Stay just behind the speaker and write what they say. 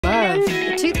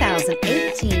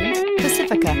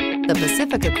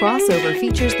Pacifica crossover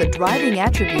features the driving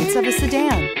attributes of a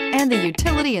sedan and the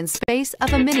utility and space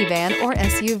of a minivan or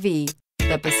SUV.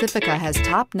 The Pacifica has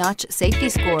top-notch safety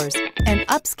scores, an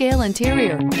upscale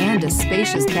interior, and a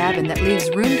spacious cabin that leaves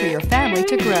room for your family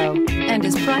to grow, and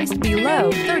is priced below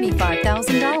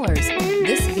 $35,000.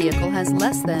 This vehicle has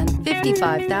less than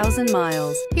 55,000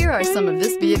 miles. Here are some of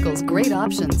this vehicle's great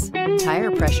options: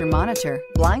 tire pressure monitor,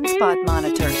 blind spot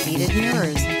monitor, heated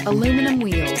mirrors, aluminum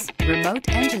wheels, remote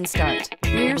engine start,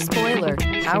 rear spoiler,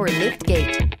 power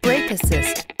liftgate, brake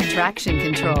assist, traction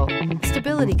control,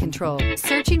 stability control.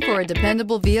 Searching for a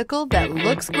dependable vehicle that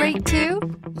looks great too?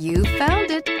 You found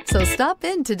it, so stop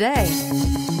in today.